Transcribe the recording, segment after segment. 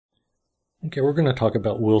Okay, we're going to talk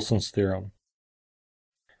about Wilson's theorem.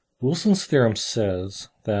 Wilson's theorem says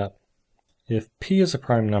that if p is a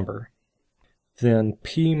prime number, then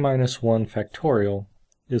p minus 1 factorial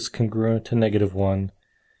is congruent to negative 1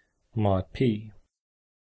 mod p.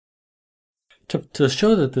 To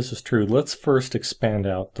show that this is true, let's first expand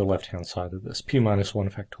out the left-hand side of this, p minus 1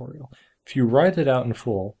 factorial. If you write it out in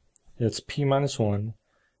full, it's p minus 1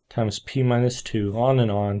 times p minus 2,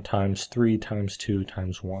 on, times 3 times 2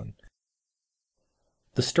 times 1.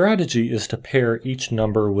 The strategy is to pair each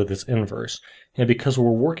number with its inverse, and because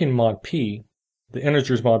we're working mod p, the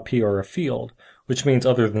integers mod p are a field, which means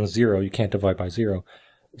other than 0, you can't divide by 0.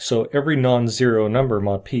 So every non-zero number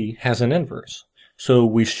mod p has an inverse. So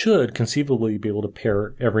we should conceivably be able to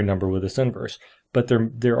pair every number with its inverse. But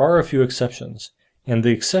there are a few exceptions, and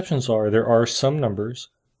the exceptions are there are some numbers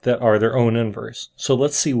that are their own inverse. So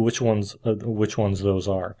let's see which ones those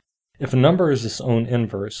are. If a number is its own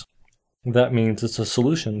inverse, that means it's a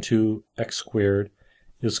solution to x squared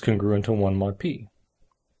is congruent to 1 mod p.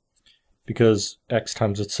 Because x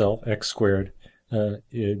times itself, x squared,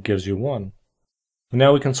 it gives you 1.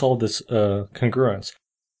 Now we can solve this congruence.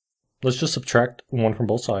 Let's just subtract 1 from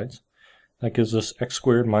both sides. That gives us x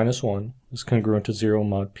squared minus 1 is congruent to 0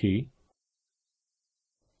 mod p.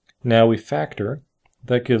 Now we factor.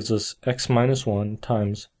 That gives us x minus 1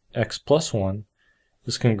 times x plus 1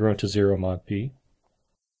 is congruent to 0 mod p.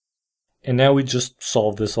 And now we just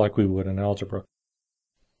solve this like we would in algebra.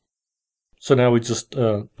 So now we just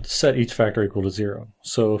set each factor equal to 0.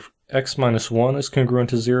 So if x minus 1 is congruent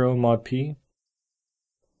to 0 mod p,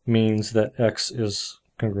 means that x is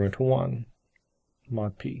congruent to 1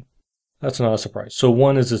 mod p. That's not a surprise. So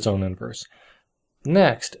 1 is its own inverse.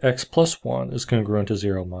 Next, x plus 1 is congruent to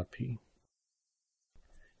 0 mod p.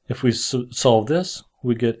 If we solve this,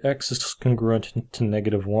 we get x is congruent to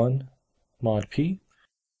negative 1 mod p.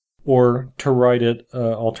 Or to write it,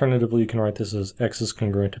 alternatively, you can write this as x is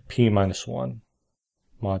congruent to p minus 1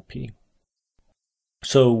 mod p.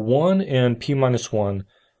 So 1 and p minus 1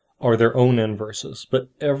 are their own inverses, but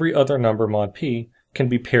every other number mod p can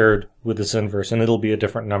be paired with its inverse, and it'll be a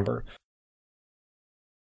different number.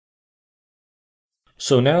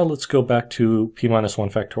 So now let's go back to p minus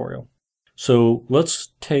 1 factorial. So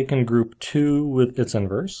let's take and group 2 with its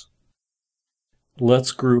inverse.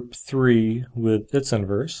 Let's group 3 with its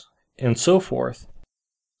inverse, and so forth.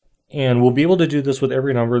 And we'll be able to do this with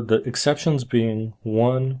every number, the exceptions being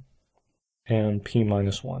 1 and p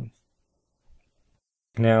minus 1.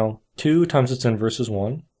 Now, 2 times its inverse is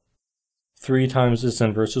 1. 3 times its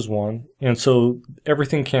inverse is 1. And so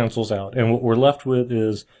everything cancels out. And what we're left with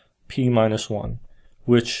is p minus 1,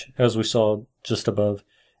 which, as we saw just above,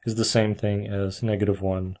 is the same thing as negative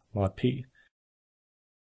 1 mod p.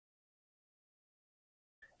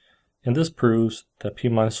 And this proves that p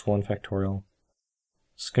minus 1 factorial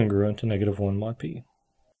is congruent to negative 1 mod p.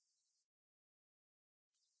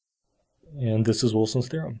 And this is Wilson's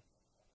theorem.